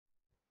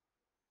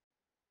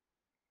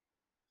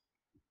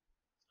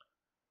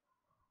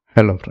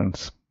Hello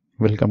friends,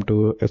 welcome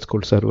to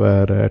SQL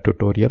Server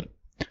tutorial.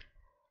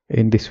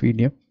 In this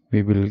video,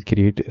 we will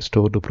create a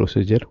stored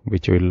procedure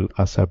which will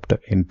accept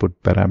input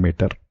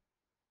parameter.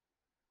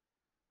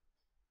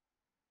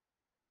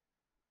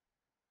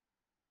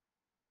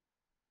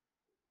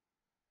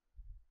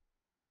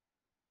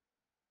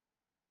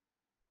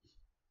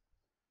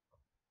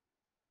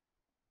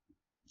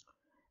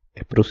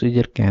 A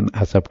procedure can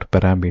accept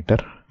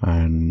parameter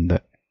and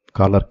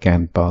caller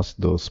can pass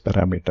those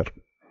parameter.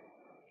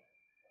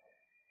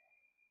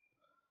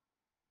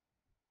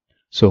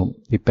 So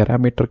the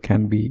parameter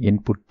can be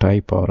input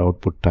type or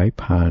output type,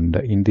 and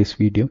in this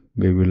video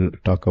we will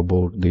talk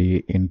about the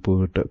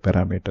input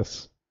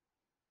parameters.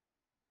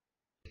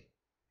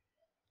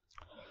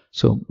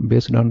 So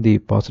based on the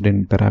passed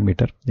in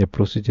parameter, a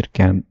procedure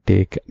can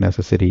take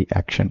necessary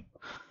action.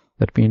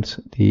 That means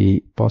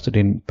the passed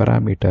in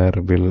parameter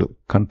will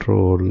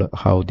control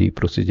how the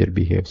procedure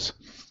behaves,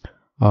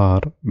 or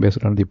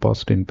based on the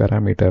passed in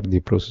parameter,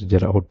 the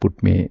procedure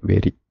output may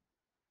vary.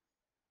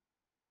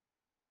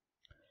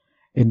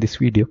 In this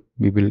video,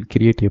 we will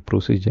create a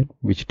procedure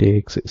which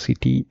takes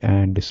city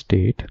and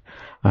state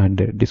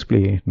and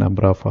display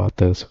number of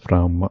authors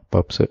from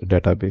pubs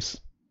database.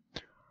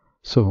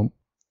 So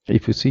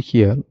if you see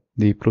here,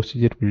 the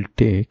procedure will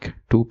take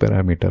two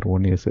parameters.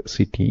 One is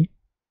city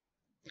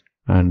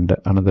and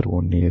another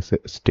one is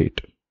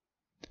state.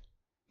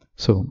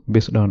 So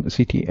based on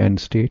city and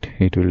state,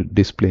 it will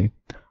display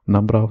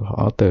number of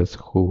authors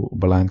who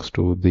belongs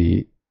to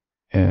the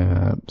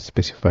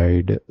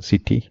specified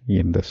city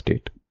in the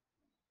state.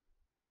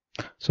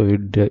 So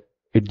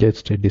it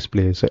just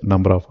displays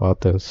number of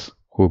authors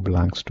who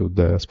belongs to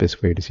the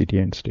specified city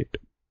and state.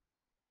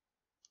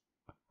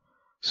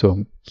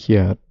 So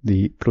here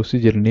the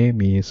procedure name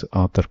is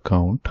author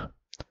count,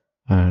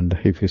 and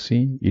if you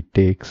see, it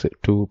takes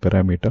two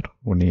parameters.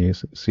 One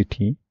is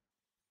city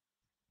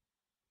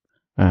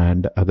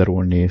and other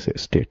one is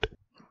state.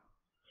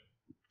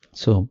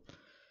 So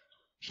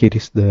here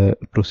is the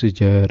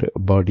procedure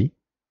body.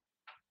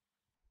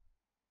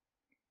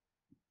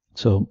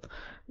 So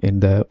in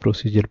the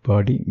procedure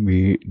body,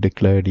 we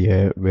declared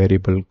a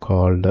variable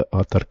called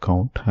author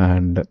count,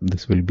 and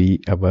this will be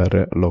our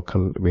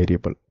local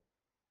variable.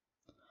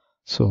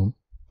 So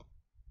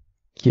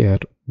here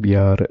we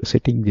are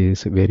setting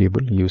this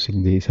variable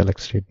using the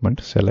select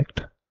statement,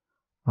 select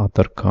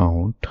author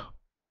count.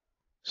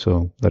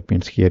 So that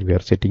means here we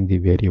are setting the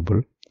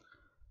variable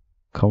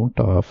count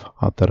of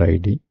author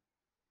ID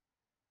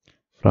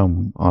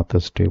from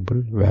authors table,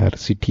 where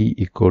city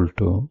equal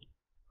to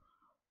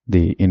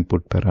the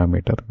input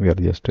parameter. We are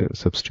just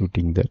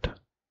substituting that,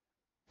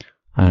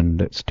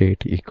 and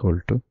state equal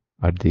to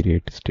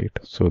 @state.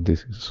 So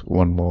this is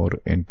one more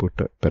input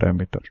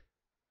parameter,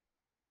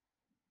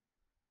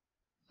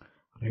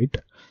 right?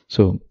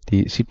 So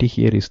the city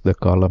here is the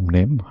column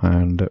name,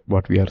 and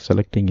what we are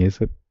selecting is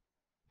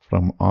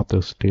from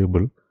authors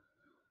table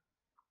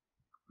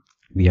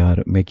we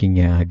are making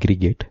an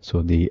aggregate.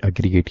 So the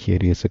aggregate here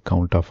is a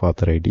count of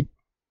author ID,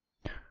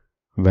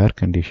 where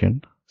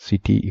condition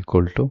city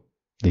equal to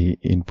the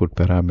input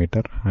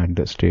parameter and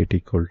state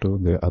equal to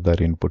the other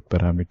input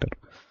parameter.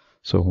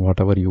 So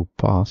whatever you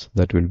pass,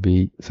 that will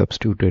be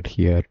substituted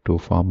here to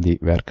form the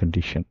where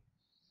condition,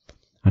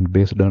 and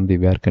based on the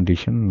where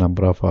condition,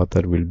 number of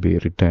author will be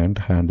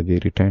returned, and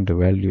the returned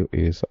value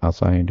is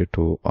assigned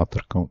to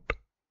author count,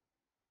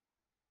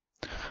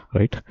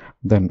 right?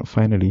 Then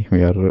finally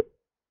we are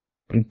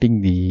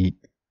printing the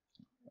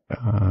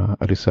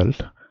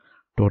result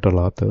total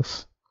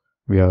authors.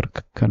 We are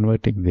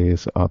converting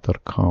this author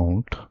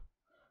count,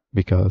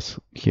 because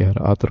here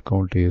author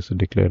count is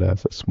declared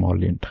as a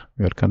small int.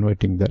 We are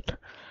converting that,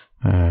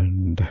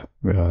 and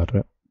we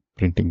are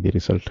printing the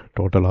result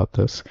total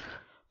authors.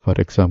 For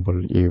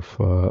example, if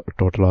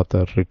total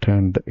author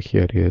returned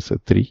here is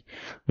 3,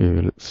 we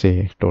will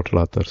say total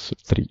authors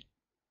 3,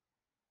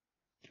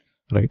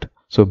 right?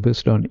 So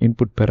based on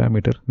input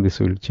parameter, this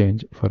will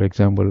change. For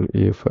example,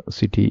 if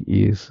city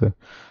is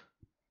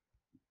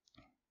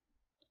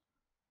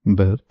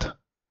birth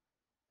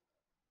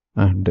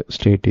and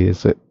state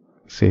is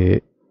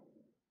say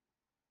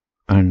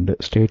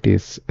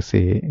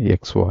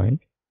XY,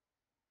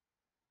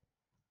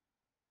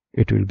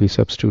 it will be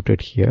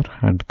substituted here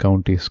and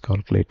count is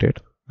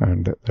calculated,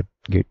 and that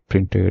get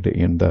printed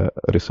in the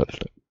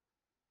result.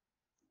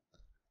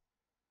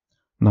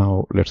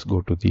 Now let's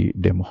go to the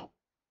demo.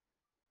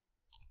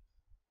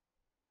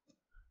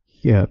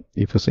 Here,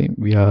 if you see,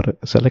 we are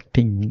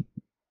selecting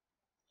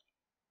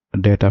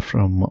data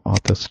from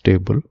authors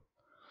table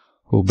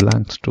who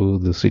belongs to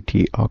the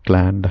city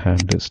Auckland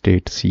and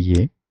state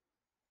CA.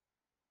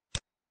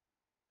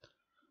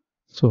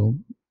 So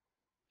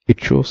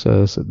it shows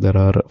us there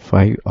are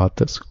 5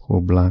 authors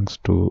who belongs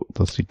to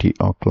the city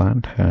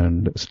Auckland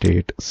and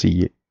state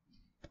CA.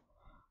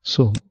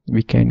 So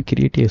we can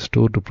create a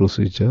stored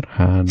procedure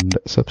and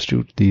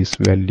substitute this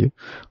value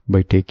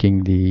by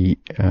taking the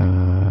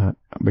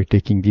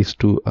these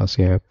two as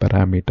a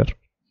parameter,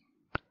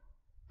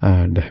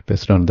 and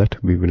based on that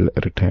we will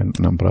return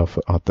number of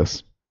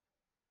authors.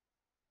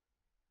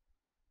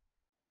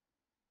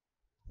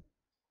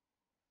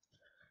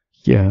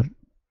 Here,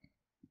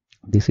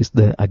 this is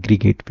the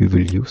aggregate we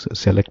will use.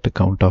 Select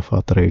count of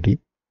author ID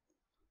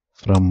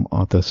from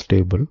authors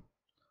table,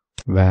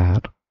 where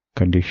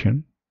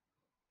condition,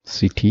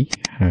 city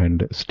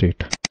and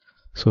state.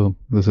 So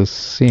this is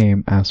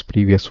same as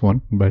previous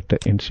one, but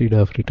instead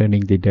of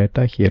returning the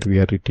data, here we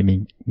are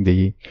returning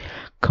the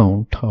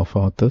count of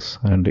authors,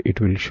 and it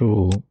will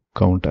show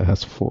count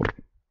as 4.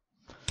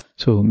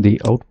 So the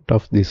output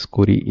of this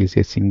query is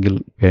a single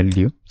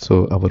value.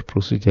 So our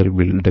procedure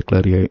will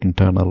declare an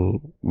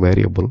internal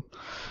variable,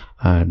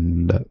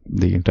 and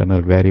the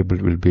internal variable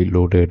will be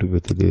loaded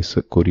with this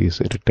query's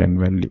return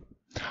value.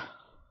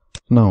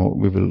 Now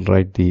we will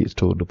write the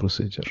stored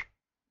procedure.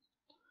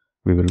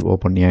 We will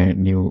open a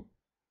new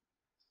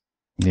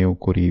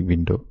query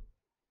window.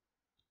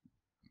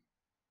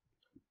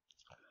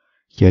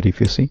 Here if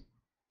you see,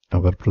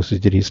 our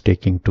procedure is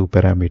taking 2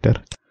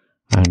 parameters,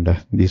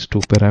 and these 2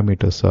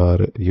 parameters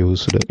are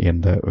used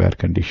in the where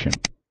condition.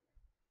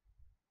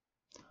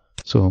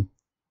 So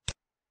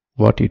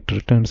what it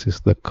returns is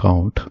the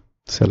count.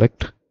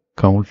 Select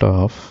count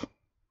of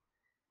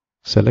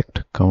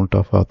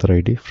author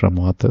ID from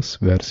authors,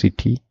 where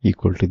city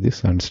equal to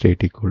this and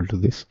state equal to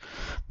this.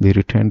 The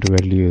returned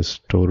value is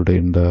stored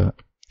in the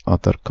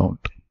author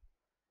count.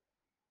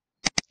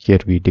 Here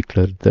we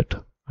declared that,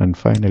 and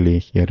finally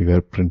here we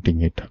are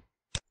printing it.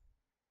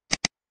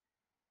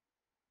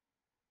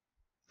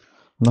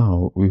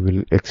 Now we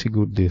will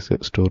execute this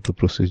stored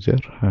procedure,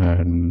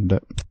 and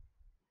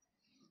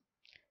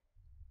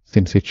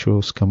since it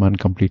shows command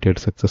completed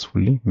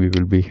successfully, we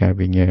will be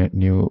having a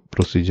new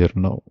procedure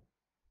now.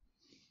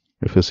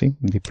 If you see,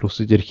 the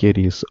procedure here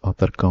is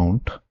author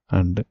count,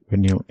 and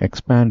when you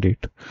expand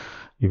it,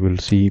 you will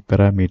see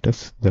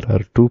parameters. There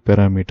are 2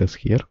 parameters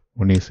here.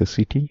 One is a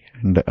city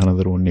and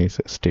another one is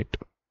a state.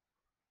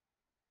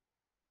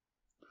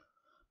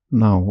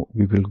 Now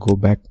we will go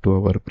back to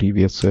our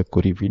previous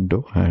query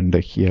window, and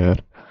here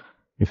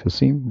if you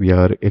see, we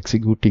are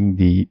executing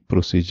the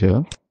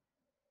procedure.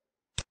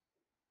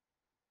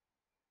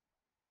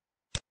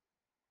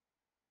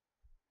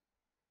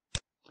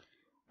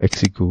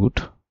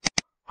 Execute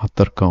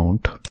author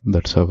count,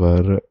 that's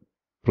our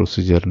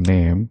procedure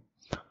name,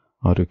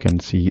 or you can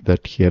see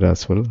that here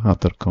as well,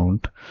 author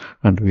count,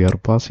 and we are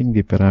passing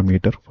the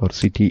parameter for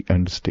city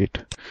and state.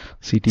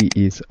 City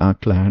is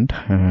Auckland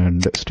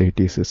and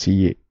state is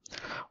CA.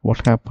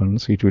 What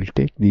happens, it will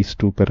take these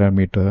 2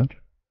 parameters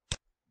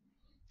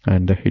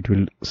and it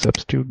will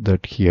substitute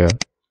that here.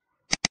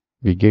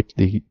 We get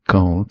the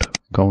count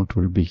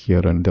will be here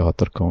and the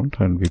author count,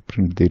 and we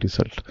print the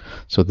result.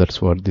 So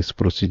that's what this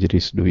procedure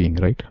is doing,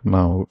 right?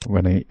 Now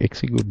when I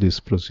execute this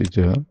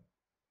procedure,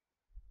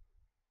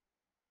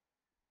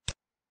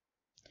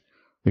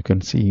 you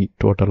can see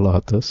total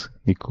authors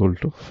equal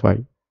to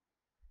 5.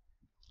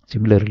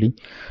 Similarly,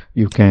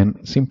 you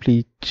can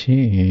simply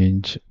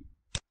change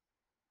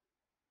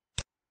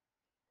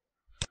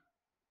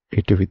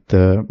it with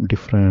the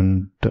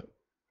different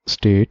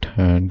state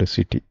and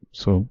city.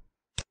 So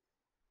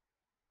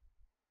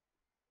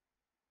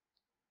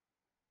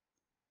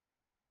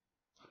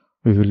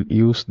we will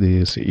use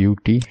this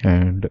UT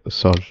and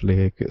Salt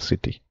Lake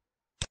City.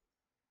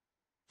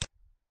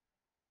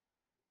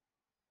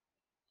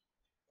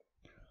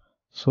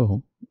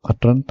 So at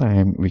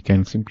runtime, we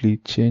can simply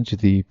change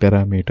the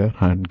parameter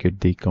and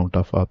get the count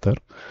of author.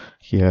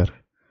 Here,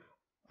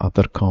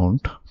 author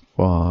count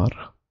for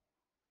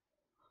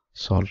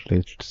Salt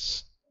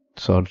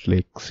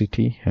Lake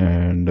City,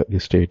 and the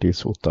state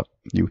is Utah,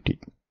 UT.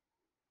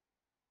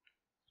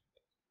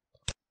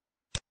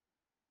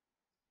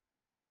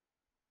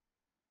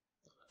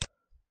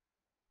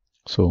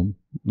 So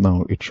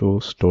now it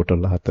shows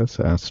total authors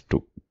as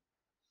 2.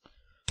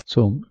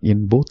 So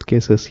in both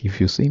cases,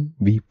 if you see,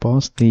 we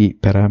pass the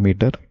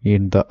parameter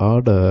in the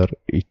order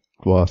it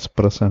was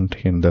present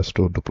in the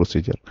stored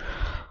procedure.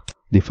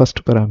 The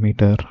first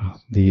parameter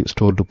the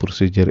stored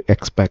procedure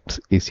expects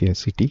is a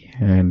city,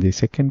 and the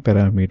second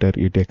parameter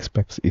it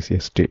expects is a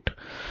state.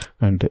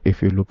 And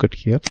if you look at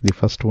here, the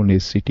first one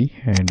is city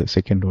and the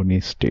second one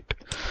is state.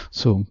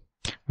 So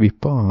we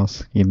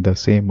pass in the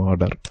same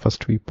order.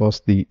 First we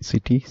pass the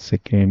city,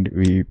 second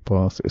we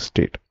pass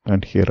state,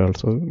 and here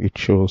also it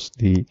shows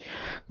the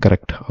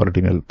correct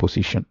ordinal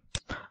position.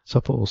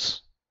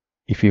 Suppose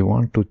if you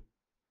want to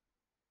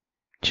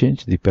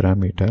change the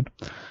parameter,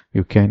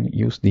 you can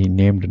use the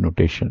named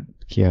notation.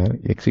 Here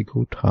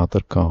execute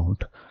author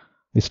count.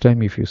 This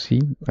time if you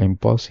see, I'm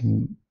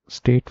passing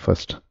state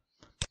first,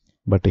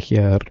 but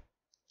here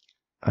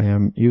I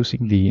am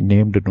using the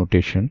named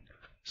notation.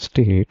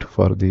 State,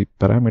 for the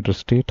parameter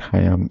state I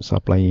am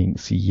supplying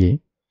CA.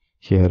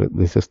 Here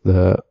this is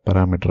the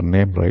parameter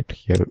name, right?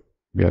 Here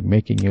we are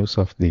making use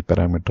of the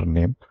parameter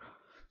name,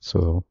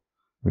 so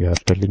we are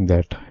telling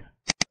that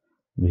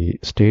the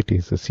state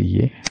is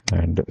CA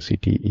and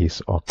city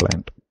is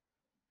Auckland.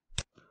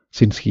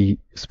 Since he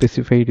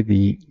specified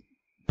the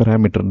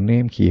parameter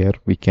name here,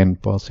 we can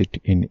pass it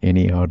in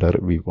any order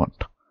we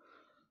want.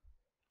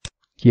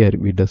 Here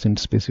we doesn't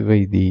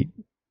specify the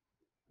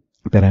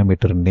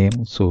parameter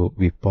name, so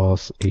we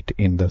pass it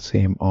in the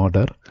same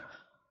order.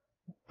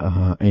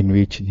 in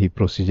which the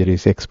procedure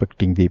is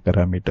expecting the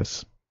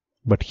parameters.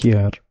 But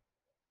here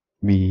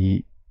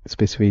we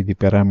specify the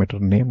parameter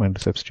name and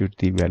substitute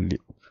the value.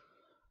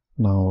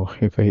 Now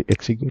if I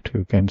execute,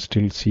 you can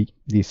still see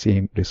the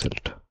same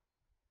result.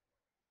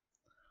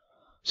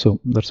 So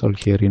that's all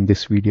here in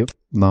this video.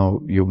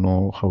 Now you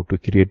know how to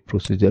create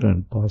procedure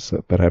and pass a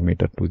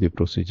parameter to the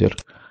procedure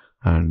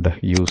and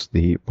use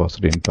the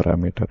passed in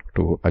parameter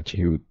to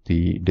achieve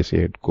the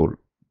desired goal.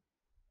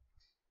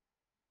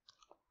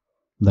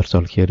 That's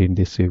all here in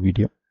this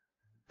video.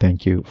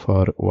 Thank you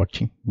for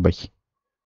watching. Bye.